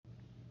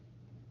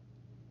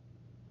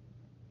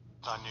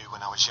I knew when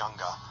I was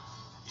younger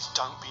is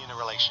don't be in a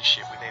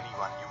relationship with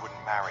anyone you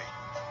wouldn't marry.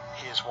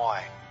 Here's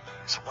why.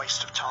 It's a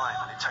waste of time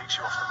and it takes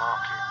you off the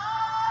market.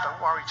 Don't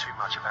worry too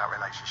much about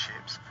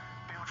relationships.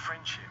 Build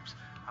friendships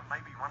and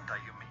maybe one day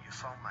you'll meet your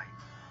soulmate.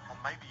 Or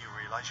maybe you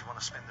realise you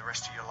want to spend the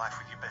rest of your life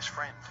with your best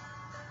friend.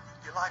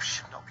 Your life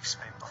should not be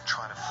spent on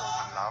trying to fall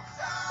in love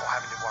or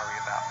having to worry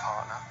about a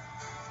partner.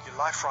 Your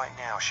life right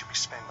now should be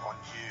spent on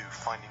you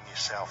finding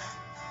yourself.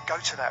 Go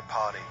to that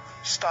party,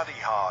 study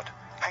hard,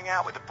 hang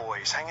out with the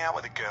boys, hang out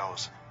with the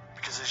girls,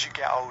 because as you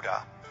get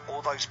older,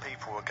 all those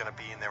people are going to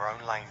be in their own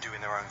lane doing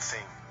their own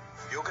thing.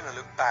 You're going to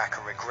look back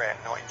and regret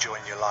not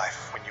enjoying your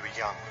life when you were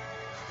young.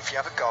 If you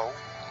have a goal,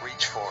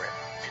 reach for it.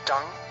 If you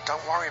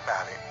don't worry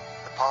about it.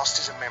 The past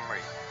is a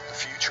memory, the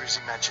future is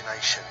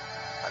imagination,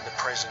 and the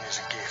present is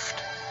a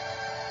gift.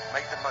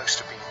 Make the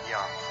most of being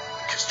young,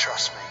 because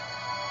trust me,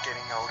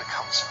 getting older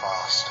comes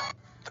fast.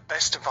 The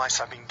best advice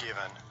I've been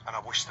given, and I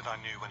wish that I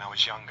knew when I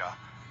was younger,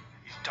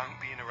 is don't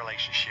be in a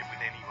relationship with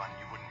anyone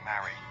you wouldn't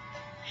marry.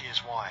 Here's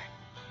why.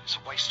 It's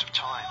a waste of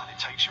time and it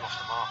takes you off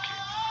the market.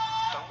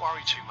 Don't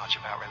worry too much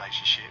about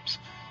relationships.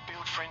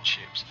 Build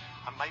friendships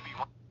and maybe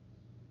one.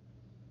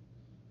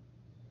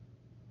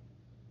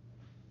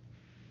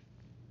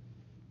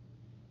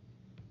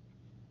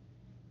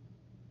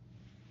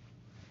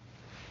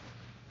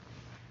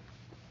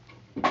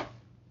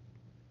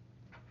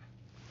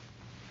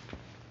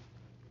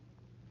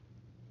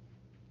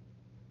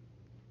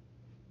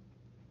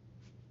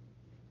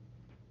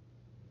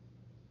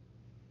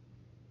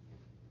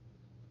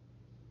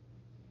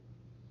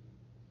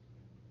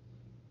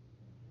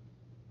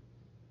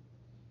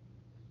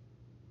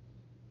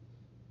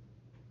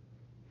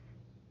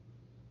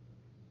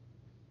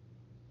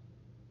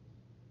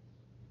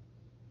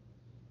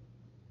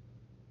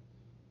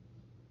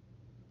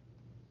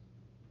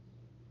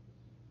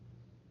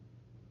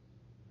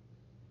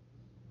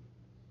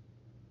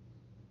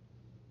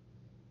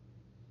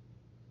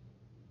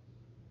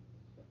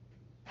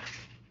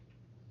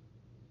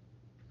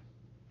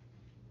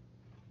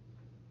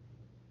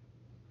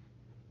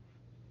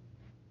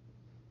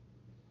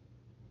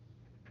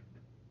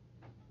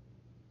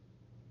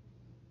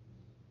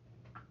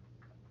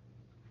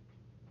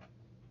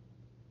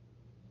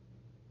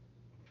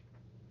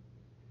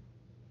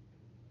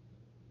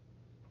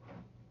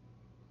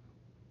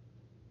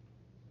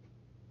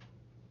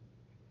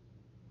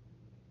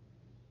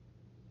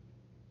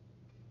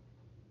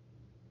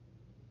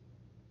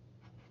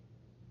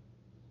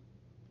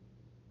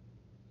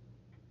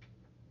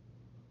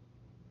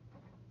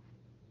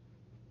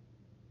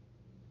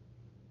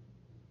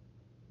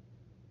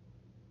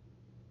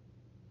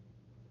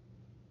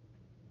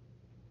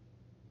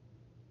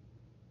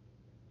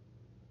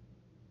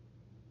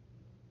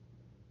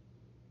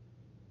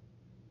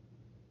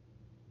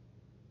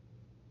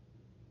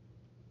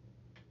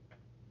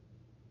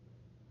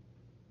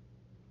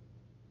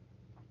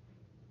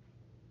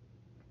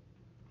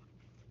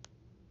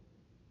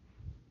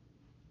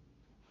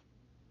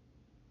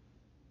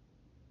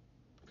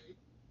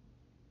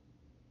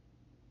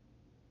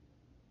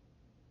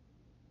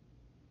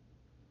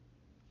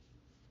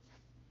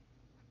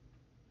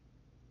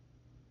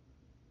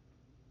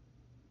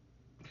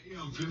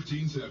 AM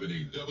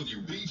 1570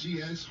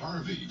 WBGX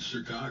Harvey,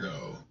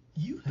 Chicago.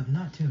 You have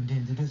not tuned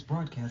into this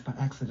broadcast by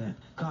accident.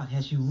 God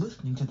has you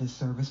listening to this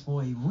service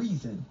for a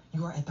reason.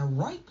 You are at the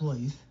right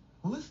place,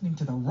 listening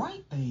to the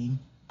right thing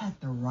at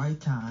the right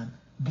time,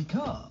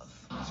 because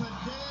today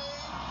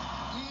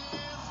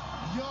is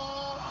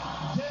your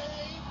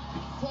day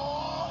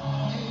for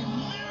a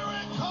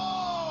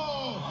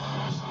miracle.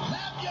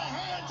 Clap your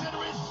hands and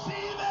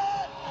receive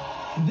it.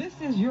 this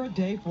is your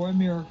day for a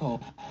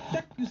miracle.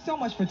 Thank you so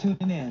much for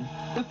tuning in.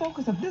 The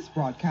focus of this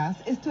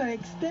broadcast is to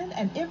extend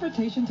an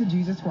invitation to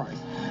Jesus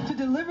Christ, to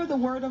deliver the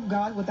word of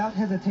God without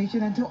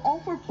hesitation, and to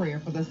offer prayer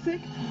for the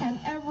sick and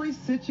every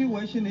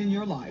situation in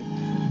your life.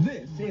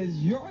 This is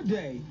your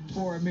day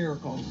for a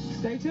miracle.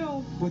 Stay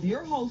tuned with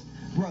your host,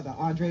 Brother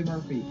Andre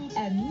Murphy,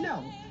 and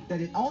know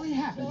that it only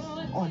happens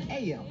on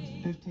AM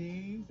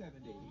 1570.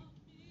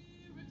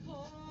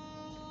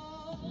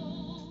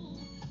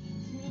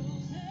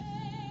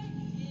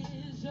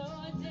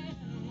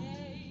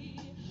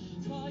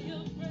 For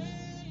your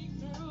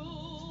breakthrough,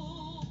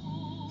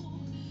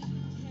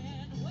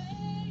 can't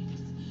wait,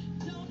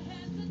 don't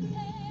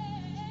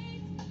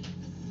hesitate,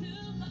 'cause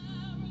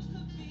tomorrow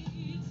could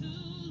be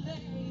too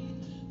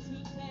late.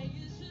 Today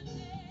is your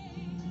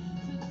day,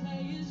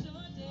 today is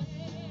your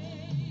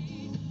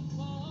day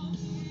for a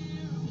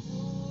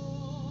miracle.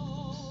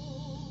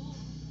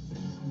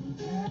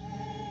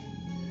 Today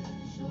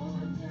is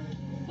your day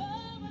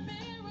for a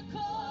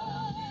miracle.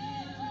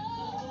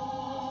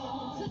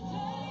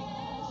 Today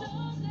is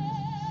your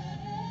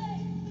day.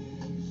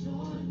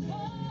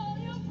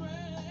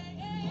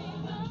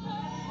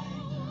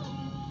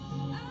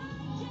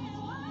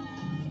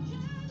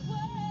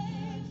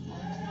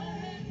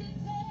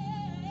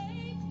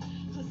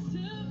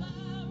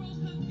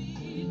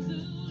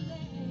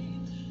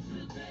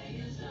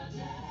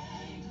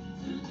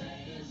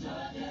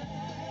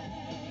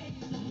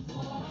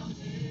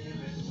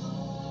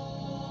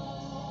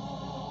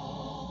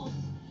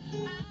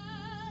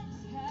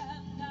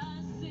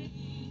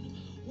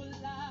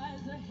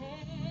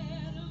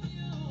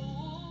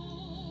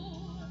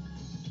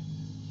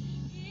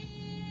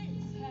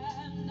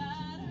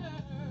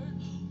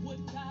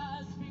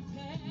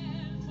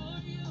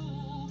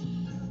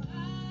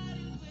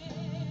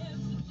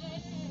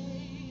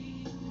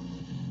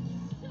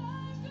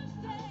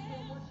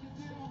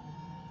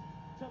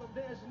 tell them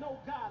there's no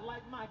God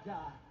like my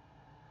God.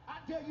 I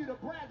dare you to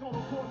brag on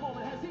him for a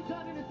moment. Has he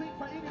done anything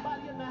for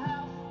anybody in the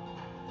house?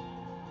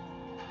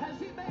 Has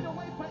he made a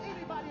way for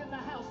anybody in the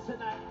house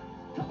tonight?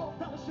 Come on,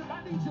 fellowship,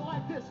 I need you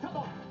like this. Come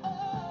on.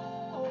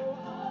 Oh,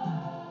 oh,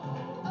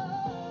 oh,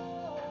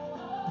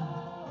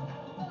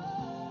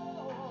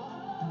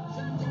 oh,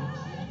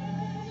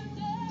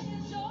 today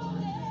is your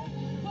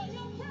day for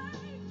your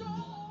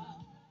breakthrough.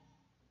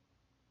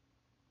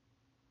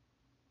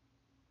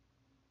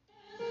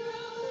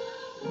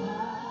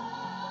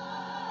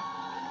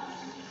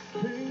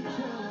 Can't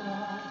tell it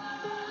all,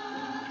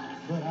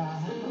 but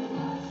I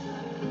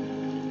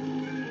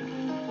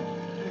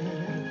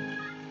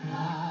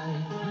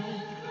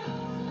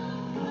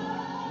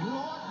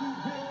Lord,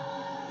 you've been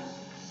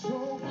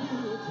so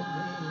good to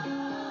me.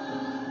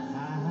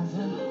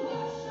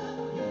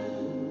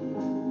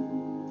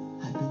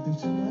 I've been through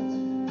too much.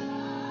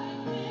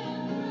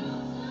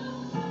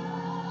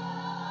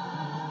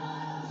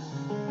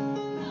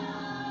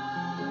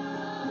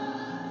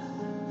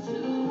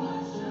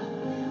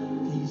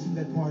 Can you sing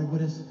that part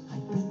with us?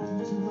 I've been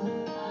through too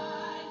much.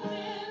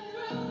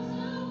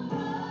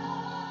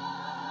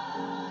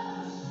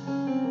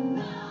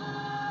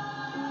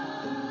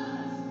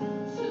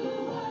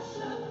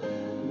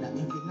 Now,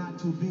 if you're not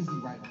too busy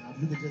right now,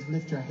 if you could just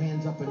lift your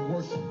hands up and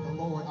worship the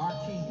Lord, our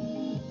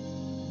King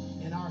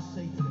and our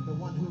Savior, the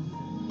one who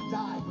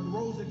died but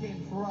rose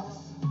again for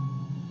us,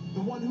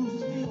 the one who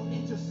still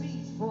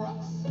intercedes for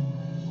us.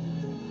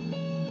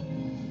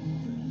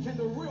 Can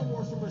the real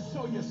worshiper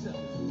show yourself?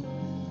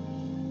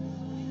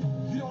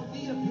 You don't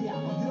need a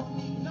piano. You don't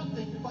need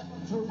nothing but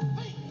to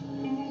think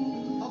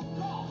of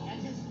God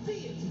and his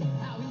deity,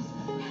 how he's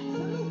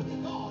absolutely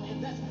God,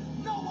 and there's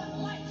no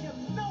one like him,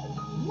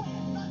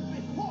 nowhere, none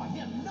before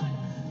him, none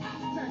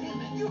after him,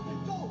 and you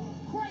can go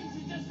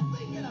crazy just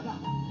thinking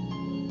about it.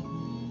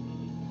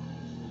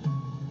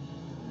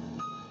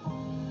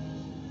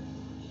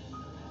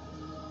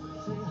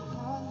 Say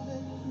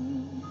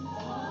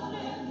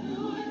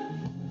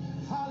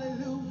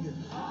hallelujah,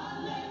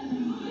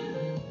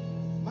 hallelujah,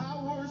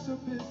 my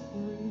worship is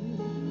free.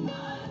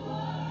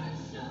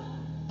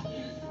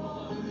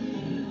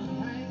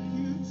 Thank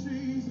you,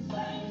 Jesus.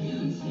 Thank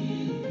you,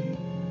 Jesus.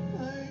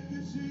 Thank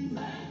you, Jesus.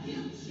 Thank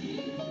you,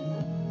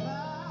 Jesus.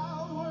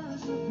 My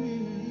worship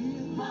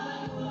is.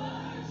 My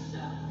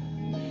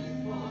worship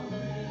is for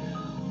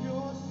real.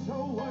 You're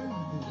so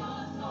worthy.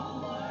 You're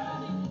so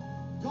worthy.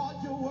 God,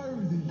 you're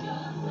worthy.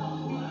 You're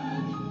so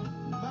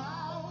worthy.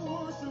 My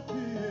worship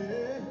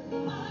is.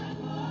 My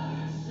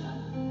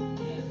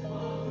worship is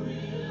for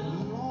real.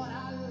 Lord,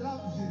 I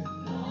love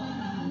you.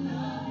 Lord, I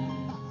love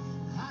you.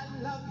 I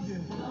love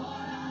you.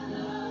 Lord, I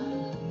love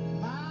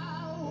you.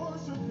 My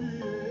worship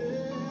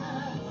is.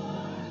 My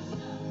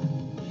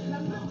worship is.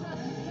 Now lift your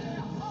hands and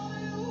say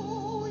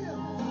hallelujah.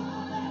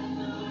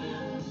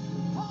 Hallelujah.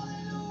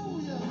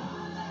 Hallelujah.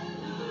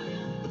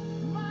 Hallelujah.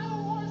 My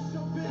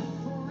worship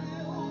is for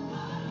real.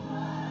 My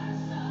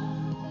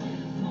worship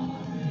is for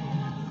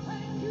real.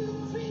 Thank you,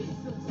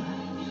 Jesus.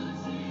 Thank you,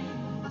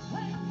 Jesus.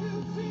 Thank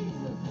you,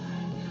 Jesus.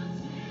 Thank you,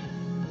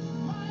 Jesus.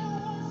 My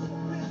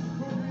worship is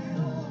for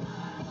real.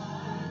 My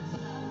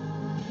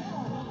worship is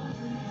for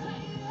real.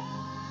 Say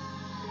yeah.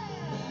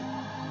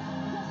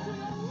 Yes to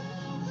your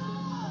will,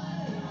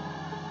 God.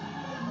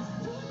 Yes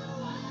to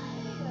your way.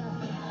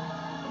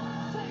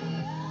 Say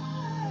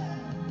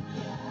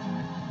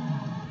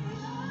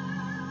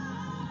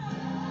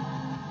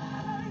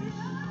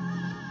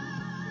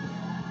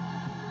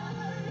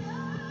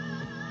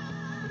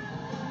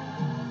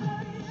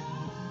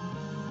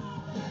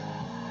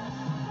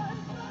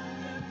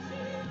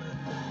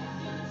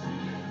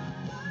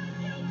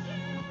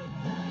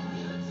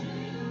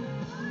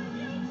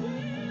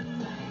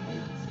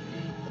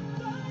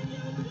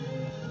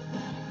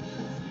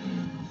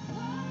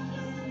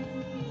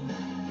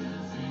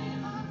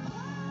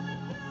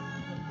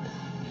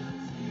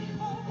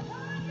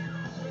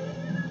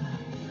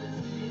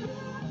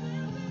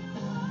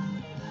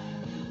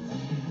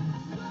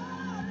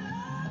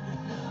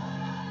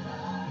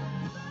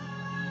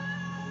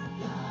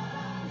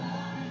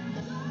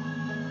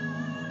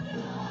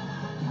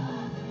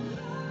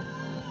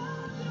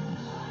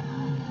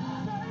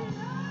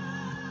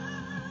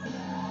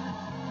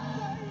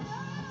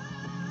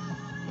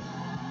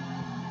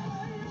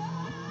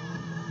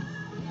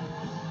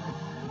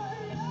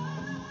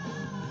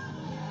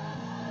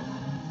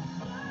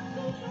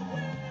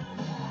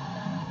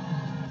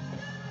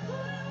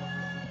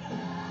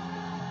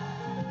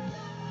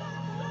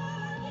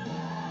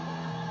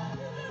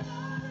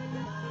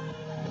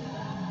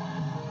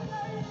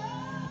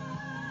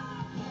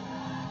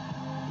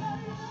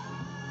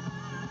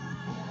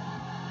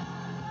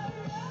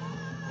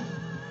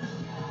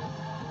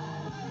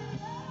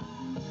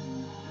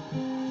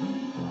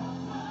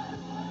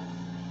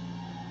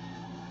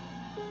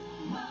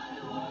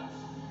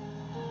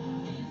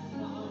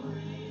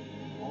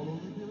all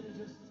over the building,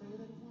 just say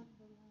that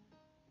wonderland.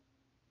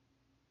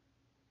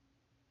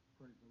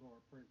 Praise the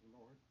Lord, praise the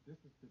Lord. This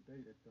is the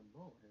day that the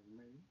Lord has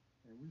made,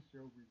 and we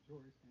shall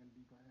rejoice and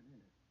be glad in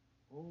it.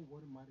 Oh,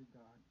 what a mighty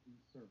God we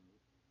serve.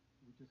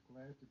 We're just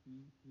glad to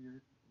be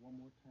here one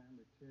more time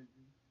to tell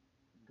you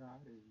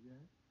God is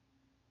yet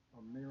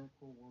a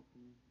miracle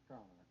working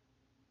God.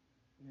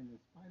 And in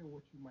spite of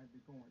what you might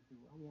be going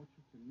through, I want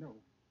you to know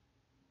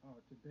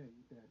today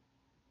that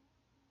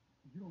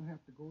you don't have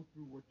to go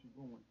through what you're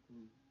going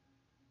through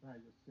by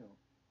yourself.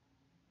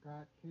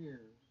 God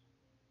cares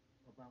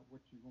about what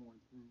you're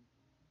going through,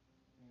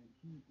 and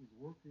He is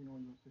working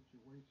on your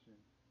situation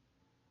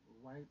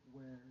right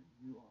where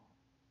you are.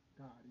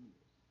 God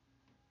is.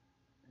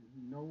 And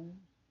He knows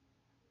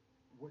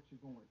what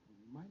you're going through.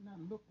 It might not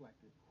look like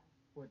it,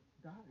 but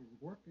God is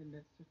working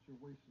that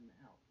situation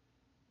out.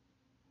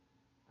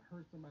 I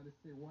heard somebody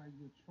say, while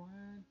you're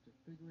trying to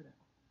figure it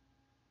out,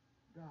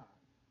 God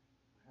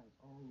has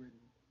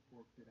already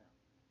worked it out.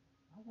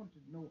 I want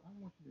you to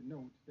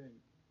know today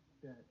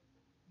that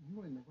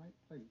you're in the right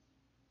place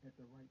at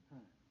the right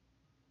time.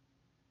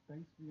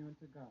 Thanks be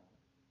unto God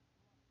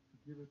who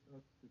giveth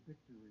us the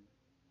victory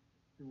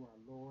through our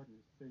Lord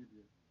and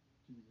Savior,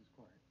 Jesus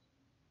Christ,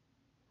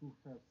 who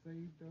have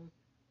saved us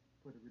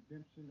for the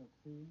redemption of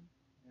sin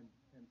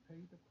and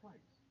paid the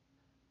price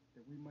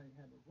that we might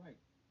have a right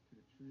to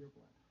the tree of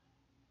life.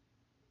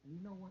 And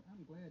you know what?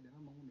 I'm glad that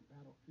I'm on the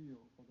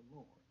battlefield for the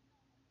Lord.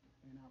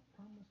 And I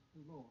promised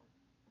the Lord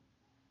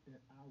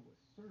that I would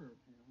serve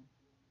Him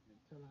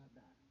until I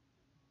die.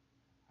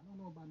 I don't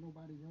know about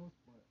nobody else,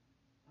 but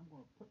I'm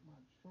going to put my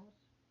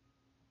trust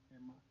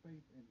and my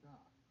faith in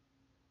God.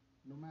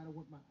 No matter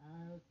what my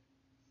eyes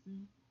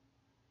see,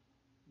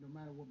 no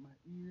matter what my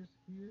ears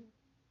hear,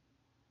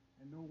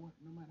 and no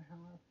matter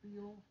how I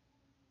feel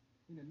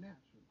in the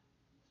natural,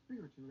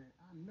 spiritually,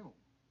 I know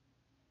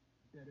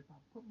that if I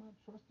put my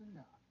trust in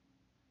God,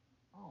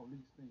 all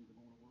these things are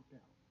going to work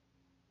out.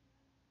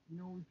 You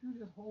know, if you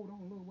just hold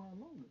on a little while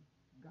longer,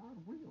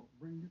 God will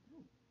bring you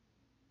through.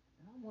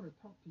 And I want to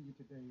talk to you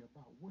today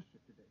about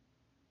worship today.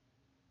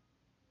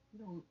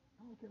 You know,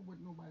 I don't care what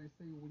nobody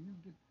say, when you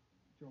get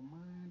your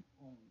mind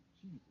on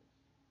Jesus,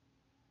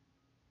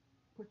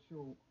 put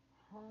your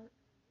heart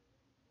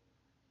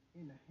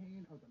in the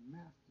hand of the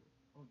master,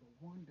 of the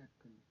one that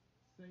can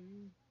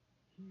save,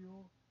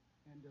 heal,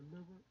 and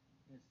deliver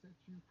and set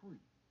you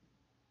free.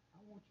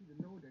 I want you to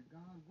know that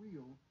God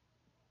will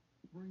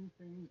bring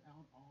things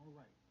out all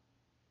right.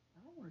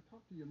 Now, I want to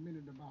talk to you a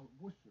minute about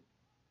worship.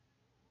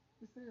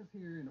 It says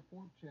here in the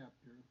 4th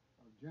chapter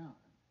of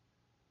John,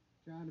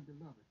 John the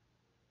Beloved,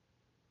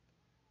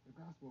 the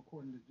Gospel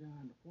according to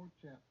John, the 4th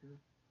chapter,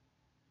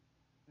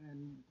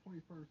 and the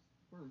 21st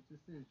verse, it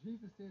says,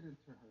 Jesus said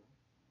unto her,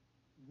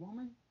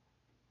 Woman,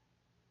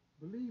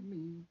 believe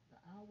me, the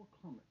hour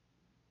cometh,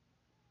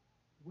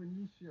 when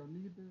ye shall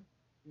neither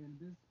in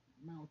this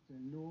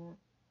mountain nor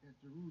at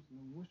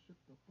Jerusalem worship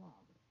the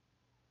Father.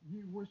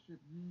 Ye worship,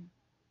 ye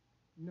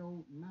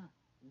know not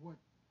what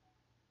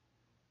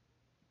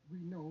we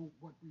know,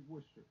 what we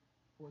worship.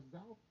 For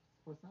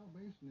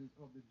salvation is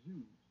of the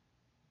Jews.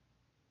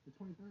 The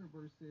 23rd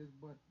verse says,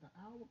 But the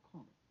hour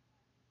cometh,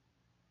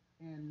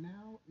 and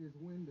now is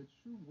when the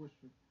true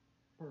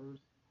worshipers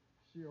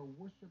shall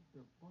worship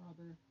the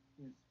Father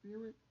in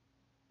spirit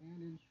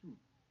and in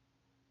truth.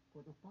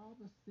 For the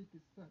Father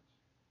seeketh such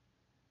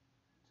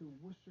to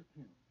worship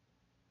him.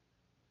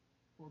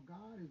 For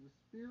God is a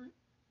spirit,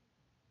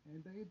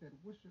 and they that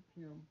worship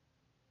him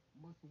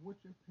must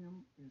worship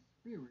him in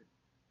spirit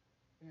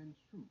and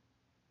truth.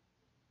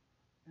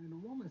 And the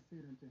woman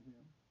said unto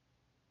him,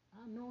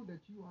 I know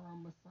that you are a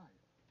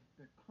Messiah,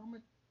 that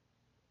cometh,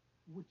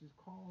 which is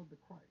called the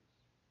Christ.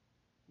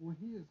 When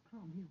he is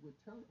come, he will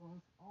tell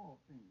us all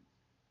things.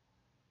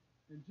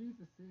 And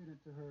Jesus said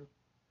unto her,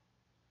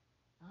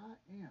 I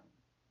am.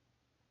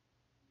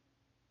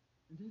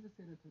 And Jesus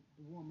said unto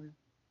the woman,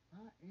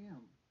 I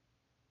am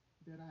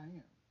that I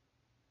am.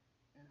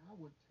 And I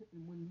will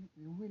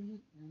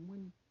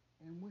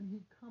when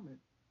he cometh,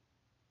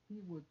 he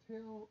will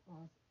tell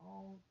us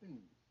all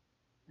things.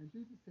 And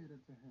Jesus said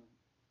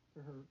to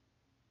her,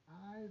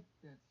 I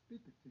that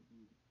speaketh to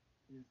you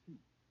is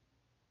he.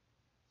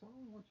 So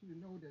I want you to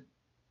know that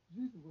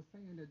Jesus was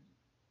saying that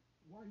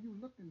while you're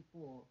looking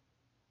for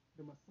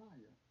the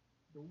Messiah,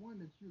 the one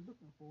that you're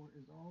looking for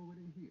is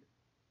already here.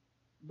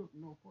 Look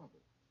no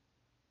further.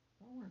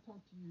 So I want to talk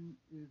to you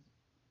is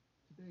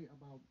today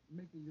about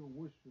making your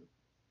worship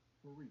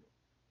for real.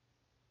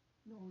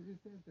 You know, it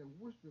says that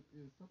worship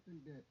is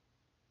something that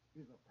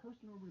is a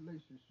personal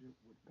relationship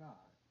with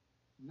God,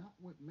 not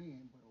with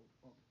man, but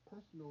a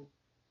personal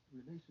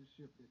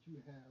relationship that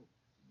you have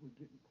with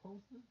getting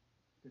closer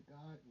to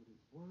God with his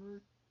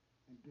word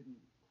and getting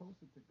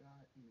closer to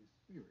God in his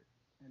spirit,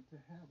 and to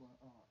have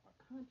a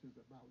conscience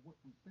about what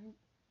we think,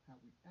 how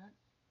we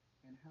act,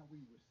 and how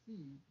we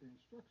receive the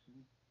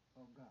instructions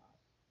of God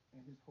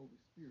and his Holy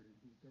Spirit in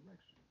his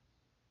direction.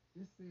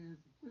 It says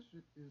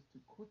worship is to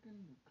quicken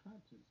the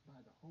conscience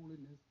by the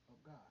holiness of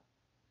God.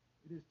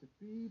 It is to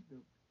feed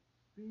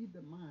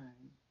the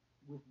mind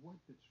with what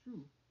the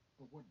truth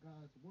of what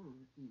God's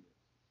word is,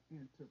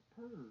 and to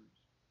purge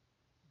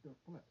the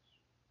flesh.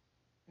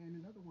 And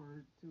in other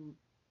words, to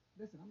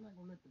listen, I'm not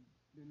gonna let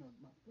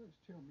my flesh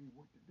tell me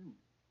what to do.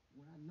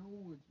 when I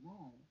know it's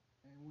wrong,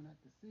 and when I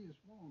can see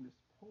it's wrong, the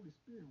Holy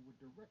Spirit would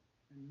direct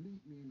and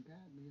lead me and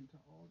guide me into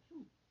all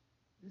truth.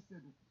 It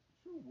said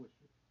true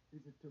worship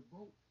is to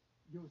devote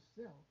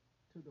yourself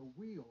to the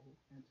will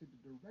and to the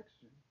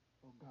direction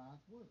of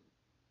God's word.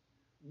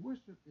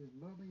 Worship is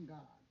loving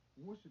God.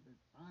 Worship is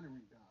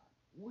honoring God.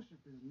 Worship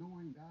is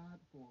knowing God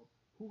for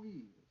who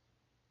He is,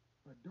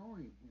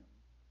 adoring Him,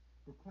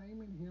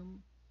 proclaiming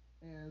Him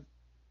as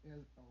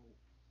as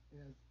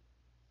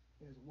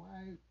as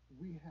why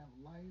we have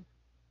life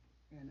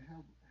and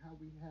how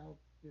we have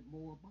it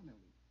more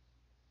abundantly.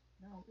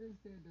 Now it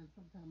said that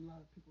sometimes a lot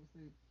of people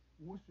say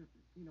worship.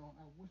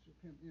 I worship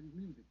Him in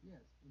music.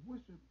 Yes,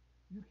 worship.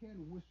 You can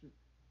worship.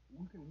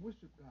 We can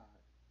worship God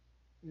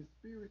in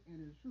spirit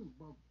and in truth.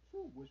 But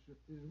true worship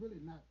is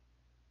really not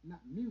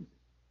music.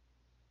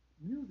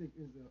 Music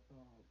is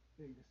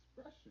an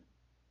expression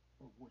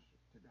of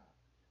worship to God.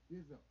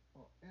 Is a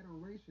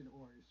adoration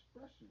or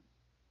expression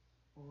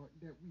or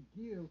that we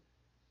give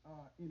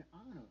in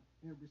honor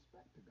and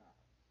respect to God.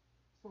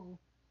 So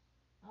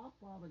our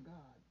Father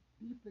God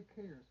deeply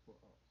cares for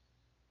us,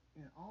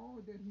 and all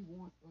that He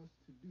wants us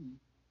to do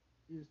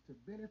is to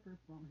benefit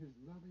from His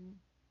loving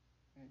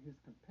and His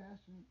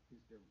compassion, His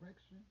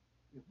direction.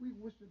 If we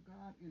worship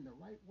God in the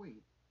right way,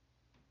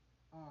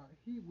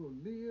 He will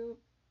live.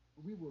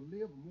 We will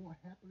live a more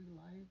happily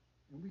life,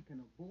 and we can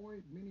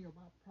avoid many of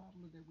our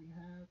problems that we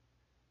have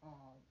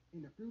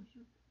in the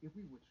future if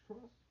we would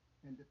trust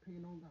and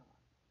depend on God.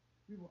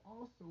 We will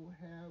also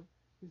have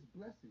His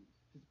blessings,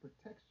 His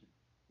protection.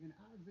 In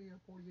Isaiah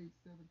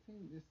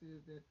 48:17, it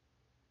says that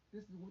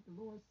this is what the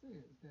Lord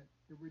says, that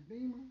the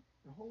Redeemer,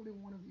 the Holy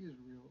One of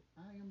Israel,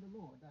 I am the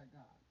Lord thy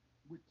God,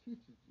 which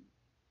teaches you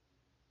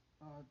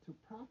to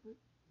profit,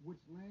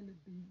 which landed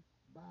thee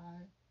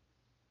by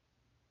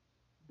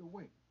the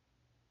way.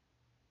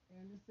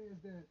 And it says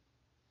that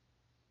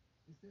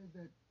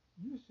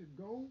you should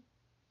go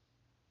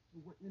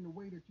in the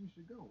way that you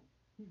should go.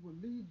 He will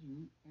lead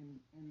you and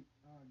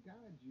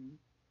guide you,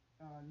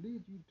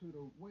 lead you to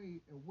the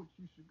way in which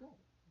you should go.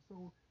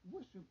 So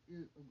worship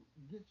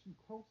gets you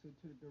closer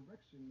to the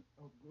direction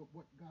of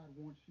what God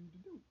wants you to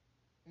do,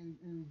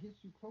 and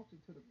gets you closer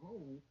to the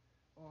goal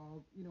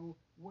of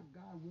what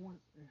God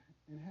wants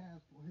and has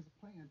for His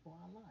plan for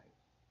our lives.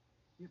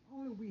 If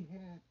only we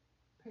had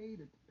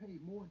paid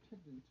more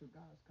attention to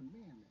God's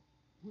commandment,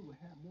 we would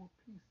have more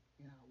peace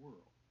in our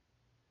world.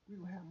 We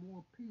will have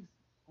more peace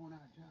on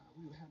our job.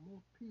 We will have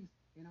more peace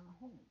in our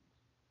homes.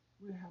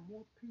 We will have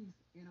more peace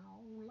in our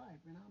own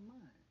life, in our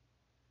mind.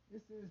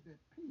 It says that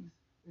peace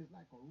is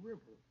like a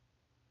river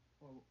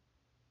of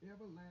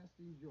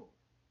everlasting joy.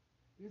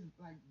 It's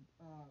like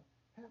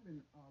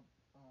having a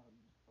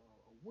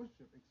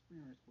worship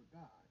experience with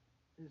God.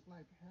 It's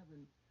like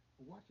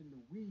watching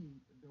the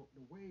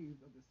waves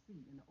of the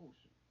sea in the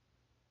ocean.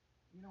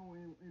 And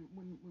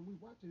when we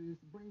watch it, it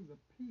brings a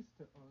peace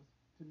to us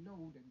to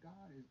know that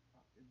God is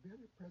a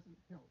very present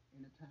help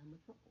in a time of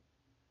trouble.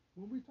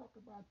 When we talk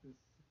about the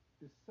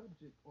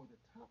subject or the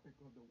topic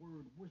of the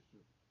word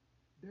worship,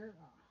 there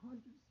are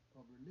hundreds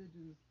of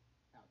religions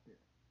out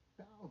there,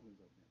 thousands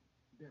of them,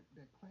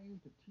 that claim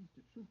to teach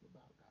the truth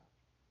about God.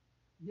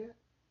 Yet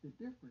the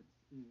difference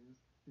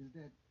is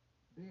that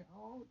they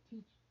all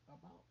teach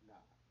about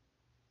God.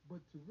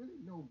 But to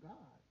really know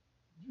God,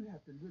 you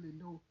have to really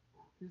know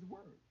His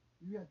Word.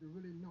 You have to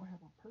really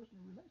have a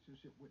personal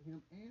relationship with Him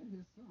and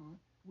His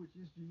Son, which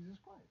is Jesus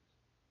Christ.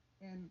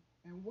 And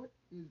what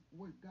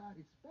God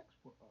expects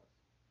for us,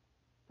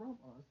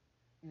 from us,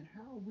 and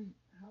how we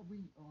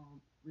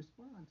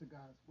respond to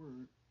God's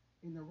Word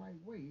in the right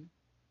way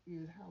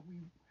is how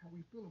we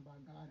feel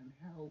about God and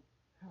how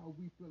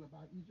we feel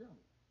about each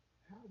other.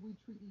 How we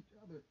treat each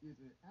other is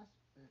an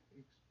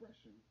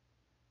expression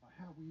of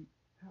how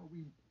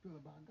we feel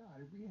about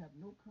God. If we have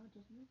no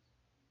consciousness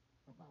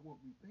about what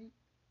we think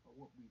or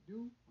what we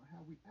do or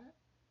how we act,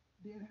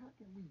 then how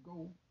can we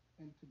go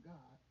into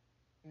God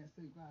and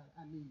say, God,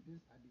 I need this,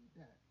 I need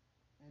that?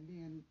 And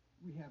then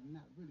we have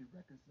not really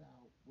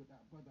reconciled with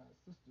our brother or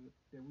sister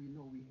that we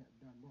know we have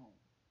done wrong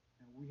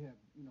and we have,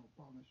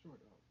 fallen short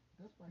of.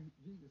 That's why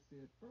Jesus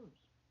said first,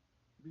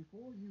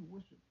 before you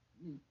worship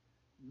me,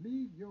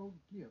 leave your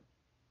gift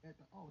at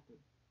the altar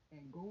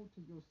and go to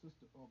your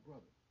sister or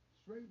brother.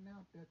 Straighten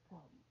out that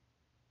problem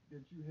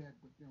that you had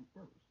with them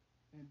first,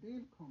 and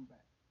then come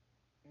back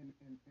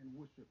and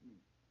worship me.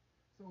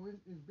 So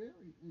it's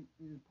very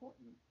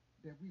important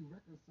that we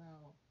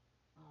reconcile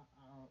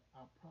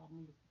our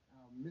problems,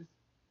 our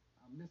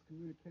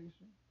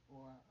miscommunication,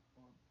 or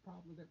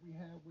problems that we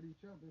have with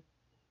each other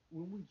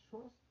when we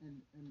trust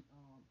and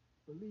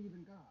believe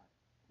in God.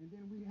 And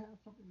then we have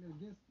something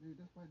against,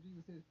 that's why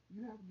Jesus says,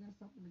 you have against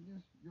something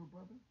against your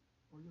brother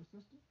or your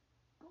sister,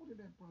 go to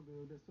that brother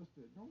or that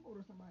sister. Don't go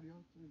to somebody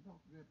else and talk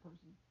to that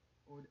person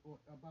or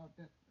about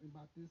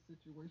this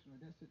situation or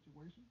that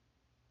situation.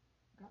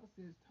 God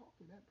says, talk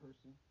to that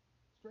person,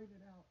 straighten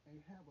it out, and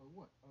have a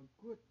what? A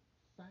good,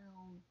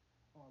 sound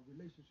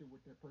relationship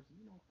with that person.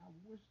 I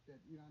wish that,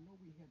 I know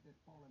we had that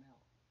falling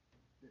out.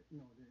 That,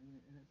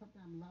 and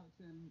sometimes a lot of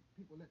times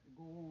people let it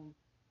go on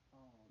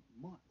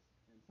months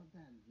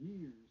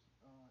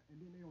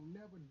then they'll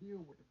never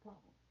deal with the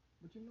problem.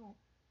 But you know,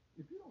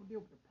 if you don't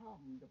deal with the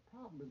problem is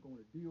going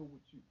to deal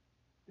with you.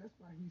 That's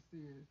why he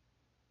says,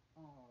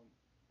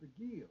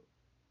 forgive.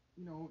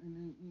 You know,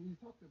 and he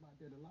talked about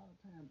that a lot of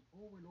times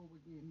over and over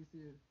again. He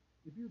says,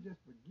 if you just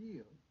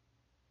forgive,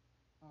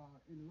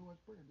 in the Lord's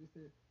Prayer, they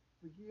said,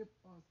 forgive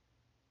us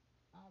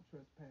our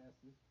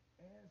trespasses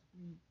as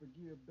we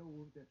forgive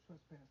those that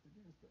trespass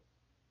against us.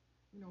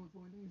 You know,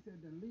 so and then he said,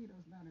 then lead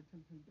us not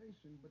into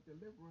temptation, but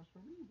deliver us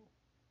from evil.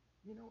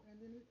 You know, and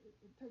then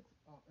it takes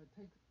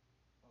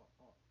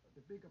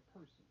the bigger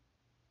person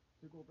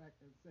to go back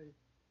and say,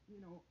 you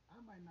know,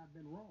 I might not have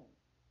been wrong,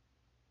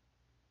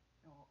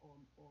 or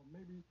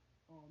maybe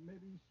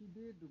she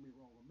did do me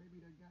wrong, or maybe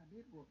that guy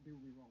did do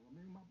me wrong, or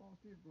maybe my boss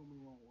did do me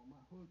wrong, or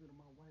my husband or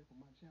my wife or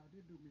my child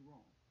did do me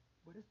wrong.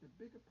 But it's the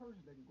bigger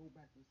person that can go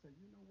back and say,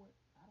 you know what,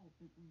 I don't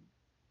think we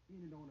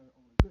ended on a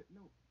good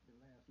note the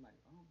last night.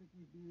 I don't think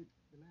we did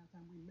the last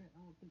time we met. I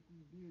don't think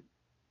we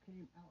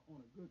came out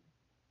on a good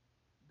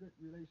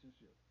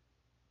relationship.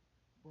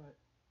 But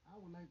I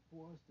would like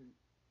for us to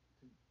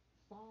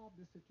solve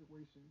the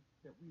situation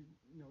that we,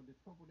 you know, the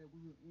trouble that we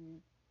were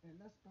in, and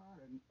let's start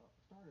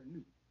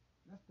anew.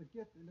 Let's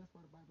forget, and that's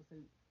why the Bible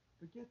says,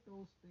 forget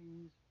those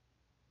things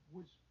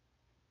which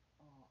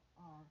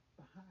are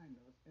behind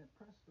us, and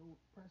press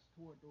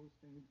toward those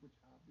things which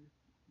are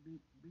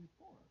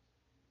before us.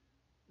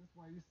 That's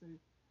why you say,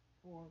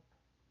 for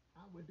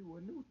I will do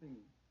a new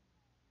thing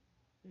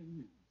in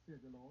you,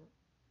 said the Lord.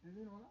 And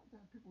you know, a lot of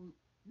times people,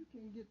 you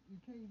can't get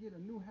a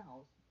new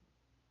house,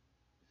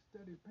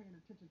 study paying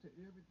attention to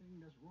everything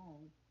that's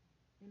wrong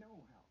in the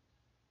old house.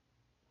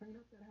 Clean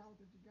up that house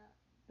that you got.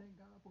 Thank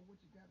God for what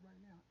you got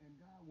right now. And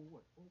God will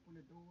what? Open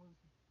the doors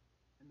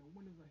and the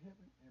windows of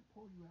heaven and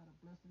pour you out a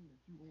blessing that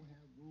you won't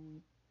have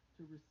room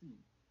to receive.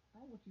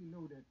 I want you to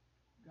know that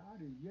God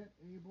is yet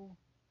able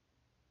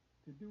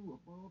to do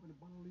above and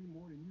abundantly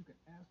more than you can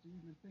ask or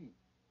even think.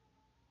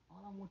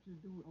 All I want you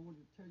to do, I want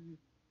to tell you,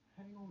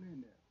 hang on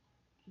in there.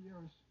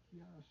 Kiara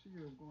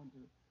Shear is going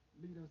to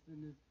lead us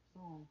in this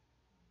song.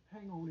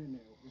 Hang on in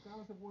there.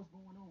 Regardless of what's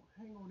going on,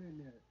 hang on in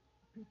there.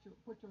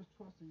 Put your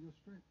trust in your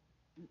strength.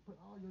 Put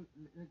all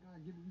let God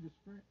give you the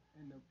strength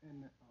and the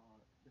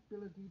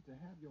ability to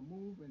have your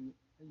move and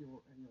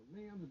your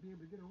limbs and be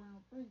able to get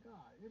around. Thank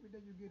God. Every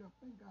day you get up,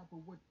 thank God for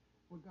what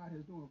God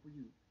is doing for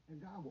you. And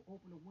God will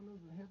open the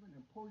windows of heaven and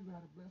pour you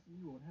out a blessing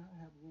you will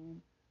have room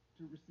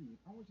to receive.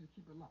 I want you to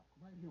keep it locked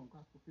right here on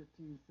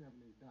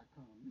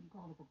gospel1570.com. You can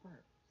call it for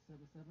prayer.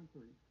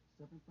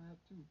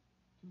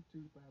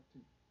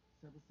 773-752-2252.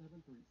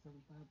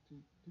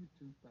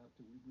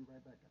 773-752-2252. We'll be right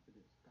back after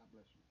this. God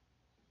bless you.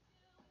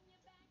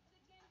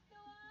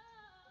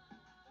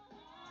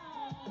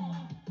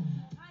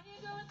 How you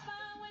gonna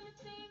respond when it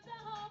seems the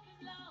hope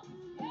is lost?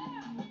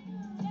 Yeah.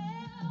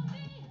 Tell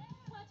me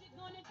what you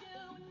gonna do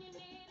when you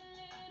need a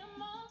little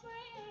more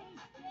grace.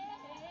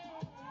 Yeah.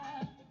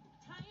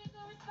 How you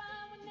gonna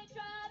respond when they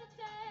try to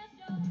test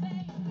your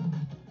faith?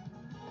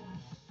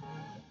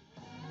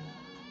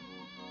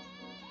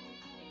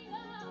 Hey,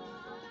 Lord.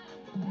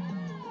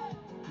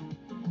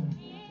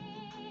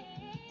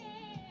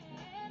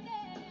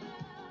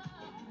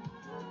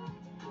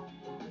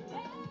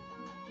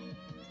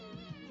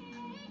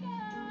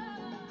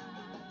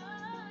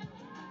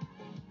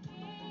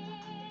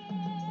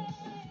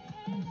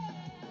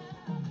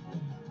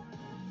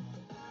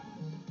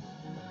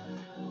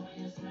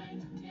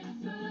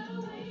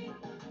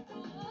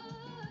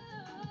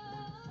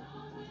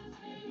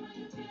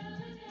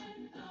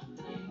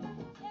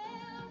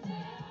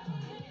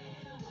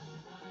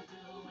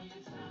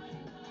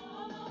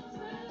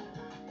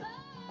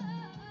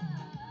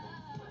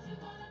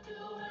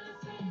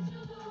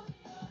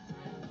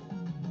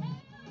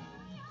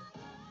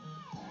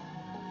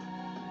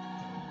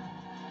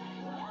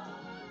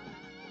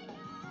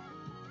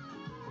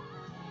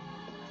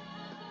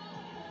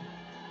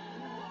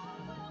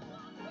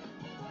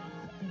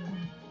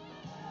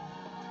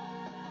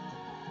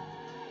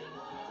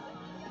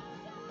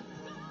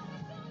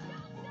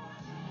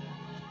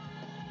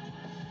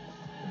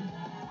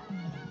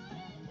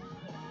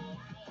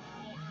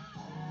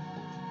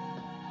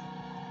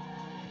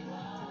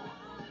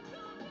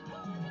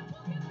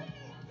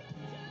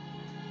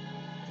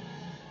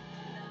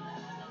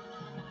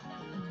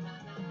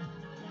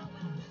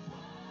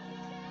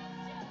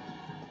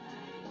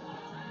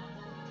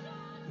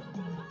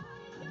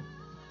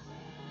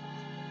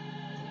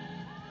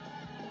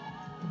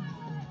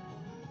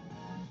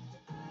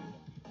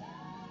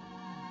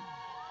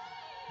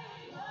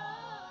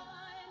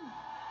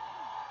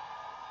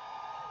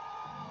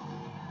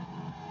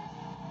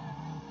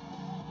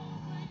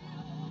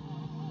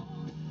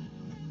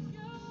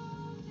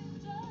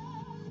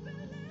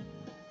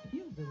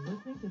 You've been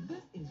listening to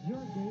This Is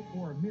Your Day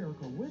for a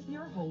Miracle with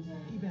your host,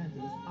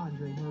 Evangelist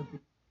Andre Murphy.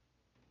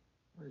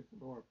 Praise the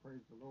Lord.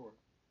 Praise the Lord.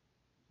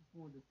 Just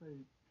wanted to say,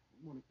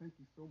 I want to thank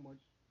you so much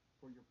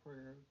for your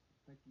prayers.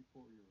 Thank you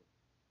for your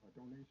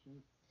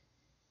donations.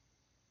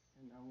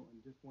 And I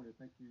just want to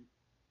thank you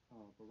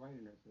for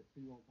writing us at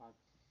P.O. Box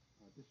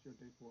This is your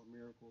day for a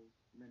miracle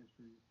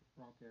ministries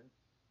broadcast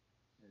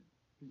at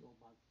P.O.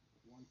 Box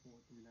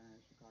 1439,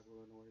 Chicago,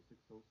 Illinois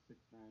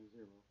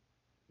 60690.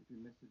 If you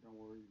missed it, don't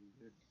worry. You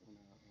can get it when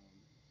at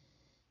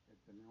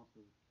the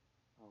announcers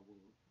will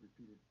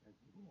repeat it as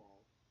we go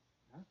off.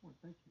 And I just want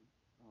to thank you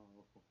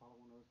for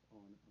following us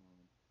on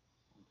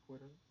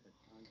Twitter at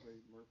Andre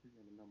Murphy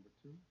and the number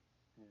 2,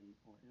 and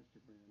on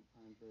Instagram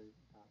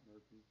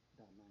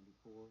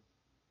Andre.Murphy.94.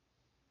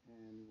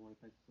 And we want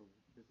to thank you for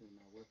visiting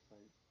our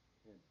website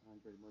at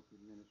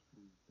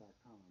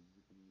AndreMurphyMinistries.com.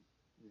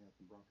 We have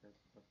some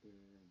broadcasts up there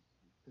and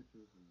some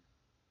pictures and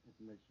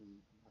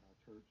information about our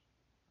church.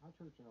 Our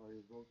church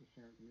is Rose of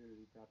Sharon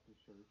Community Baptist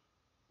Church.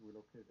 We're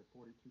located at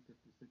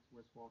 4256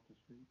 West Walton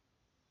Street,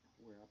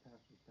 where our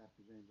pastor is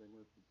Pastor James A.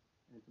 Murphy.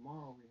 And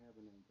tomorrow we're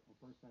having, on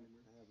first Sunday,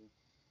 we're having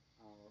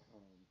our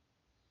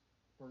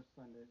first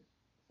Sunday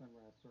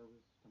sunrise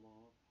service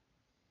tomorrow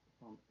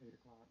from 8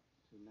 o'clock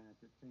to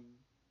 9:15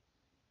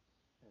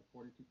 at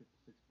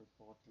 4256 West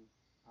Walton.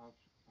 Our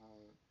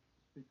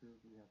speaker,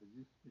 we have a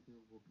youth speaker,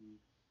 will be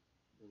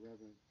the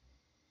Reverend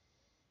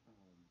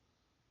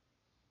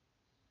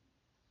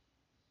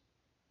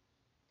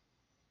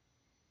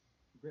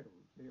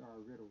Riddle,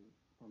 J.R. Riddle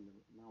from the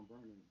Mount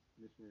Vernon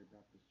Missionary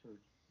Baptist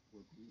Church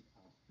will be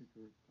our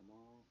speaker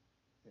tomorrow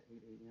at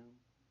 8 a.m.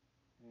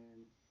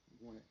 And we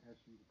want to ask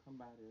you to come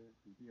by there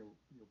and be a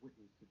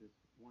witness to this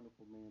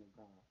wonderful man of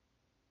God.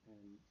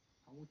 And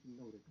I want you to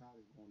know that God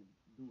is going to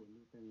do a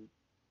new thing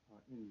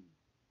in you.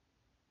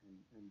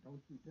 And don't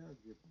you dare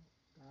give up.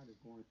 God is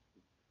going to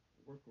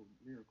work a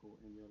miracle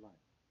in your life.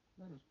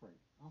 Let us pray.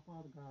 Our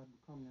Father God, we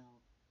come now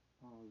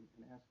and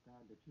ask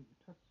God that you would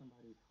touch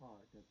somebody's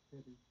heart that's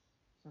heavy,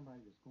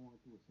 somebody that's going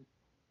through a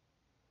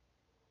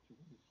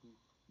situation,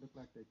 look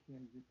like they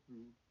can't get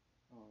through.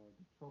 The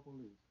trouble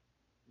is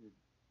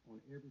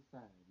on every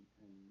side,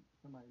 and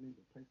somebody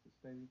needs a place to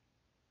stay.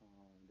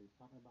 They're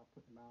talking about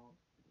putting them out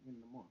at the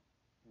end of the month,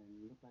 and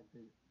it look like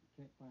they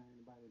can't find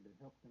anybody to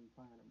help them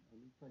find a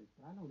new place.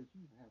 But I know that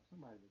you have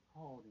somebody to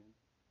call them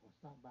or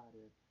stop by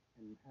there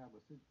and have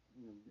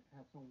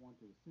have someone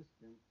to assist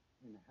them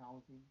in the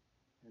housing,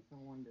 and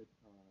someone that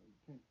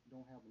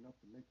don't have enough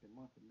to make their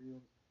monthly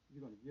bills.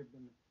 You're going to give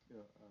them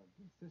the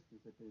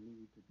assistance that they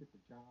need to get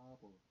the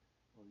job or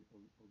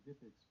get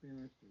the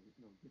experience to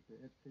get the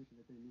education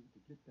that they need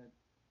to get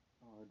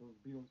those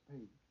bills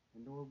paid.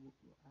 And Lord,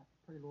 I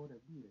pray, Lord,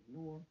 that we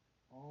ignore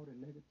all the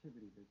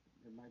negativity that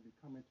might be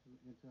coming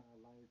into our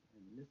life,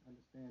 and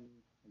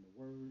misunderstanding, and the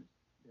words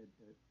that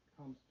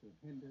comes to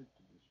hinder,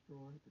 to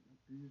destroy, to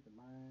confuse the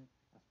mind.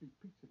 I speak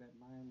peace to that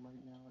mind right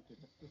now, to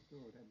that sister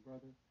or that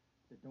brother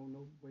that don't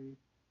know the way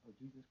of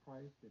Jesus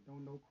Christ, that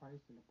don't know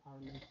Christ and the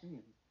power of their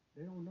sins.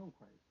 They don't know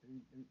Christ.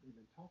 They've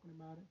been talking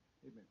about it.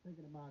 They've been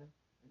thinking about it,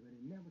 but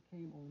they never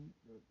came on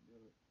the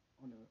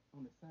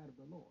side of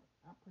the Lord.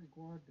 I pray,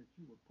 God, that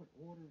you would put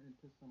order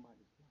into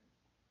somebody's life.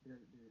 They're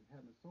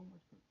having so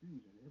much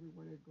confusion.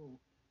 Everywhere they go,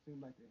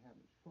 seems like they're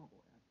having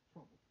trouble after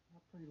trouble.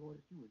 I pray, Lord,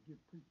 that you would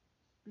speak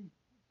peace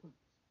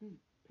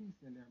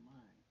in their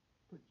mind,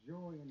 put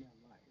joy in their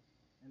life.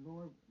 And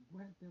Lord,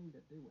 grant them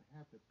that they would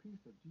have the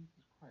peace of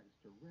Jesus Christ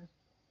to rest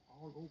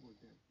all over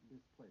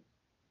this place.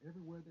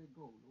 Everywhere they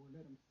go, Lord,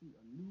 let them see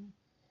a new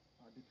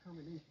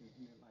determination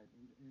in their life.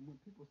 And when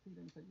people see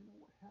them, say, you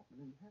know what happened?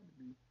 And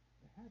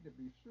it had to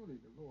be surely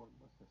the Lord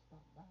must have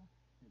stopped by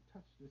and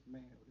touched this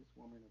man or this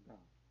woman of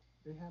God.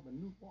 They have a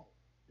new walk.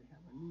 They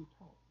have a new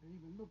talk. They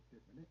even look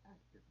different. They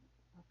act different.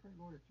 I pray,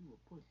 Lord, that you will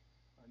put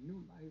a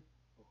new life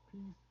of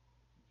peace,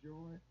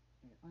 joy,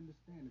 and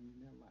understanding in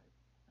their life.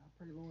 I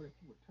pray, Lord, that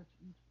you would touch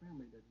each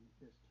family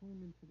that's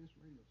tuned into this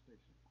radio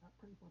station. I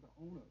pray for the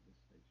owner of this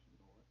station,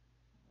 Lord.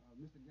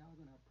 Mr.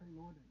 Gallagher, and I pray,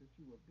 Lord, that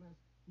you would bless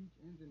each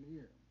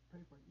engineer.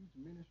 Pray for each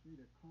ministry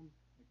that comes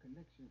in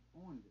connection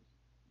on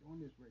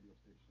this radio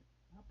station.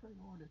 I pray,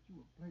 Lord, that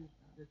you would bless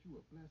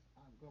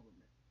our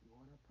government.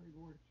 Lord, I pray,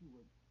 Lord, that you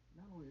would,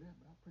 not only that,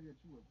 but I pray that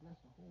you would bless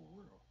the whole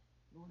world.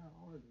 Lord, not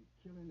all of the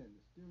killing and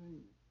the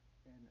stealing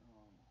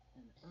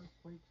and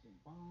earthquakes and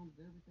bombs,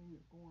 everything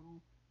that's going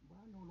on. But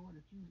I know, Lord,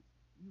 that you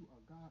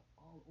are God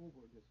all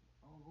over the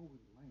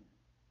land.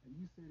 And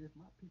you said, if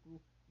my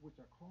people, which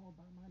are called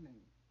by my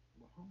name,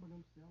 will humble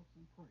themselves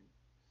and pray,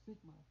 seek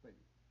my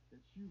face,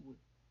 that you would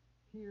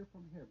hear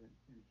from heaven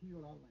and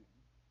heal our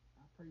land.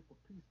 I pray for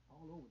peace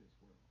all over this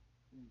world.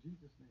 In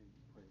Jesus' name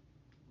we pray.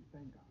 We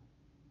thank God.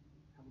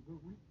 Have a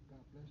good week. God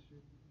bless you.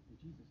 In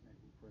Jesus' name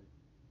we pray.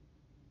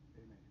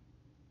 Amen.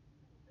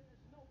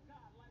 There's no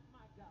God like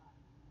my God.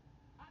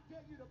 I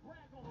dare you to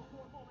brag on him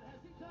for a moment. Has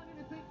he done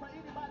anything for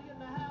anybody in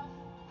the house?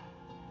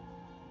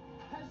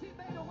 Has he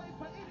made a way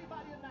for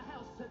anybody in the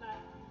house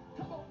tonight?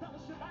 Come on,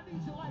 fellowship. I need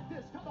you like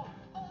this. Come on.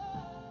 Oh,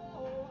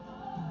 oh,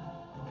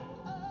 oh, oh.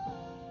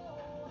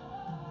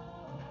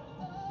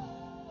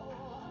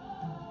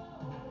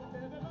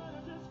 Everybody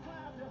just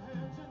clap your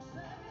hands and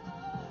say, oh,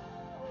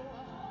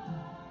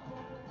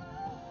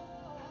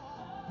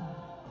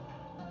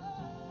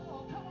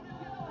 oh. Come on, if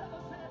you know how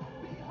to say it.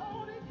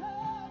 Behold, he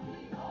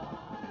comes.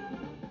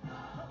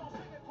 Come on,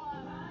 sing it,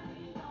 choir.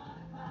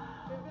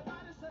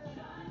 Everybody say,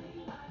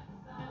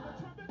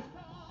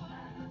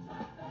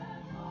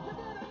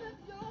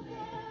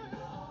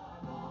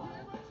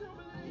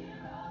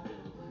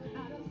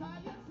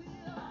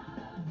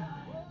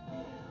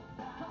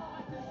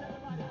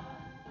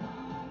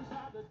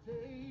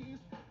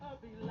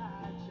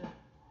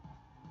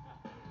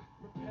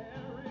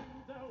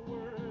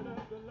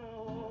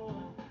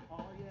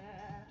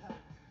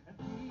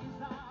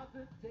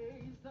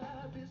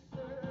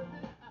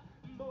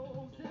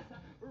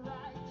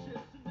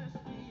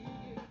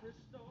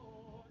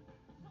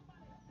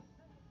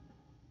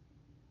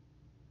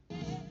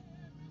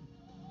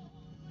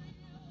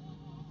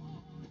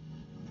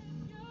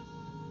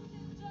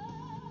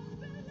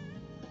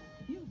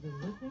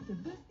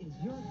 listening to This Is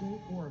Your Day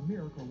for a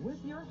Miracle with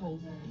your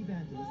host,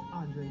 Evangelist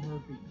Andre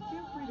Murphy.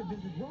 Feel free to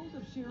visit Rose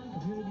of Sharon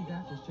Community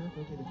Baptist Church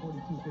located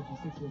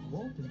 4256 West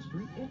Walton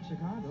Street in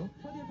Chicago,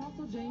 where the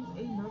Apostle James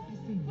A. Murphy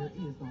Sr.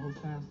 is the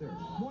host pastor.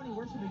 Morning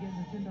worship begins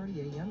at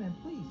 10:30 a.m.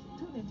 and please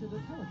tune into the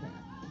telecast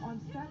on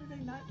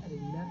Saturday night at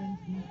 11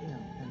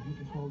 p.m. And you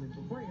can call in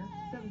for prayer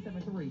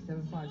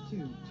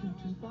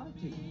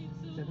 773-752-2252.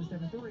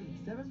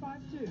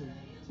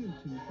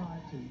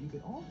 773-752-2252. You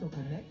can also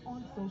connect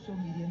on social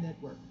media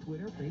networks,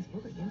 Twitter,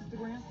 Facebook, or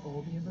Instagram.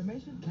 All the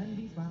information can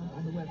be found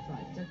on the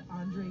website. That's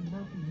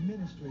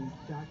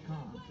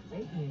AndreMurphyMinistries.com.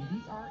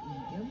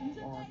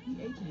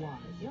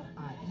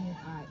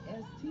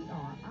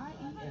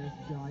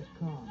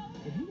 AndreMurphyMinistries.com.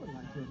 If you would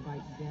like to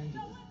invite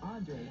evangelist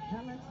Andre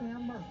Cadillac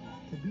Sam Murphy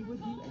to be with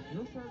you at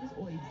your service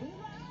or event,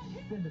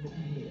 send them an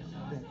email.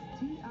 That's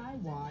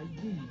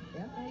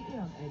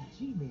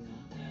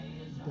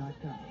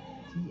TIYDFAM@gmail.com.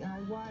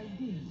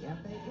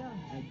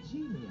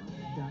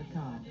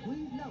 TIYDFAM@gmail.com.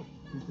 Please note,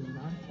 this is an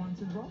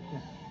unsponsored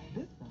broadcast.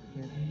 This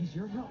broadcast needs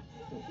your help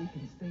so it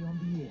can stay on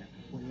the air.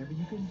 Whatever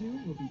you can do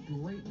will be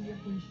greatly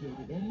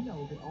appreciated. And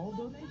know that all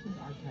donations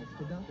are tax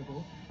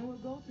deductible and will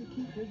go to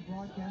keep this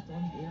broadcast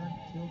on the air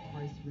until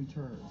Christ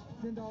returns.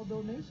 Send all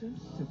donations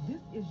to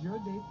This Is Your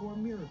Day for a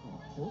Miracle,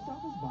 Post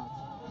Office Box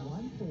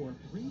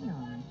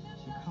 1439,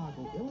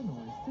 Chicago,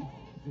 Illinois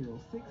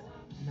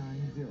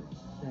 60690.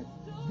 That's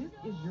This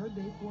Is Your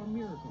Day for a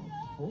Miracle,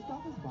 Post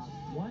Office Box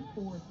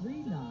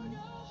 1439,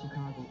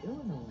 Chicago,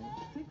 Illinois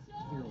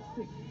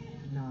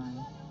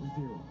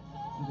 60690.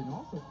 You can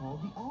also call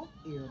the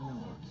off-air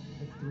number.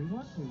 It's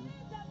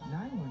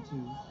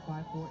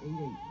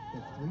 312-912-5488.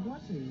 That's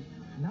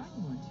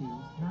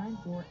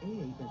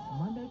 312-912-9488. That's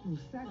Monday through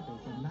Saturday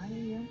from 9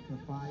 a.m. to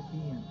 5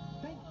 p.m.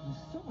 Thank you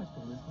so much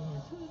for listening,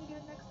 and tune in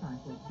again next time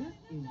for This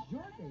Is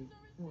Your Day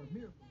for a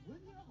Miracle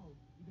with your host,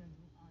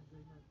 Evangelist Andre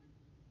Murphy.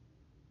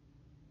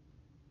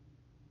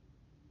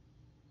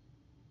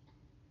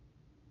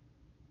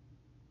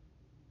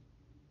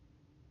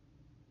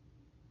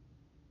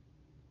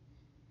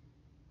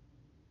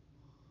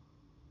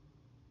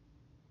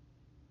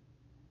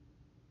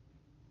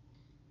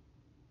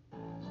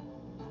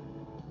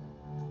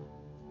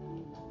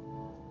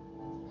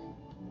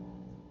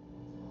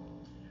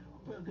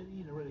 Well, good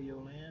evening, Radio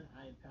Land.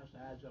 I am Pastor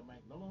Isaac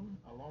McMillan,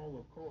 along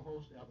with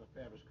co-host Elder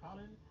Travis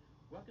Collins.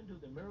 Welcome to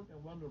the Miracle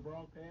and Wonder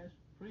broadcast.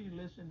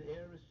 Pre-listen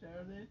every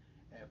Saturday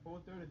at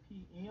 4:30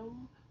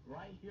 p.m.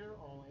 right here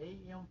on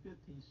AM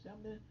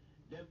 1570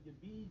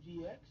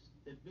 WBGX,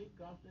 the Big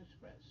Gospel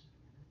Express.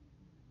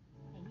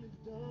 And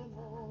you've done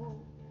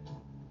all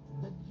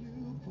that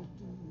you could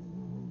do.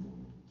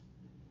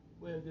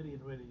 Well, good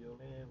evening, Radio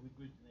Land. We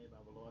greet the name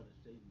of our Lord and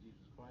Savior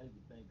Jesus Christ.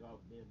 We thank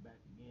God for being back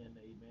again.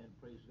 Amen.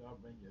 Praise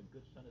God. Bring you a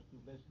good Sunday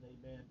school lesson.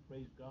 Amen.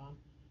 Praise God.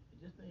 And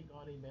just thank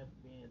God, amen,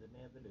 for being the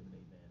man of the living.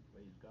 Amen.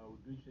 Praise God.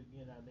 We greet you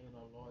again in our name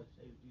of our Lord and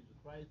Savior Jesus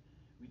Christ.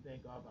 We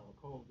thank God for our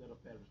co-host,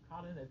 Elder Travis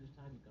Collins. At this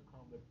time, you can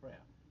come with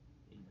prayer.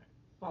 Amen.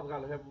 Father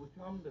God of heaven, we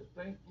come to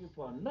thank you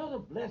for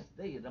another blessed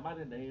day in the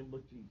mighty name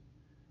of Jesus.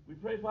 We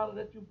pray, Father,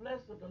 that you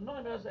bless us,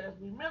 anoint us as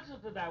we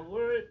minister thy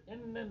word.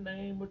 In the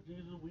name of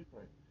Jesus, we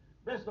pray.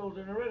 Bless those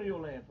in the Radio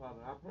Land,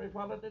 Father. I pray,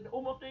 Father, that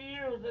open up their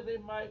ears that they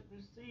might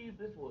receive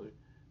this word,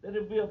 that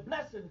it be a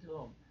blessing to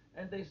them,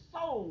 and their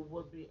soul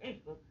will be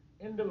anchored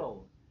in the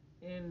Lord.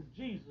 In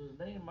Jesus'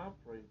 name I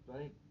pray.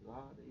 Thank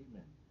God.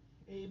 Amen.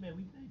 Amen.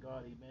 We thank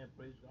God. Amen.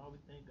 Praise God.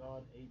 We thank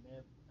God. Amen.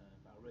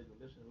 For our regular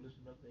listeners who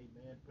listen to us.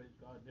 Amen. Praise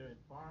God. Near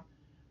and far.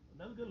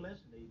 Another good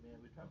lesson. Amen.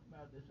 We're talking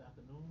about this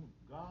afternoon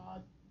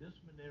God's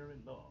disciplinary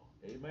law.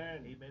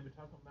 Amen. Amen. We're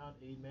talking about,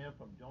 amen,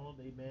 from Jonah,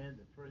 amen,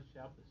 the first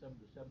chapter, 7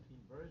 to 17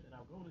 verse. And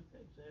I'll go to the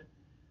text there.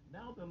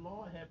 Now the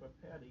Lord had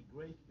prepared a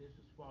great fish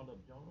to swallow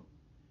up Jonah.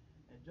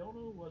 And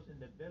Jonah was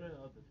in the belly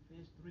of the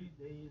fish 3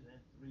 days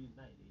and 3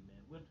 nights.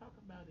 Amen. We're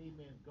talking about,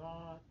 amen,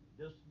 God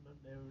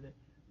disciplinary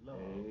love.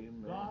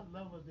 Amen. God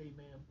loves us,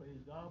 amen, praise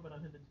God. But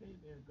I'm here to tell you,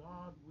 man,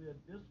 God will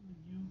discipline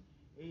you,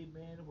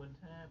 amen, when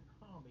time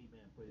comes,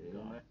 amen, praise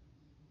God. Amen.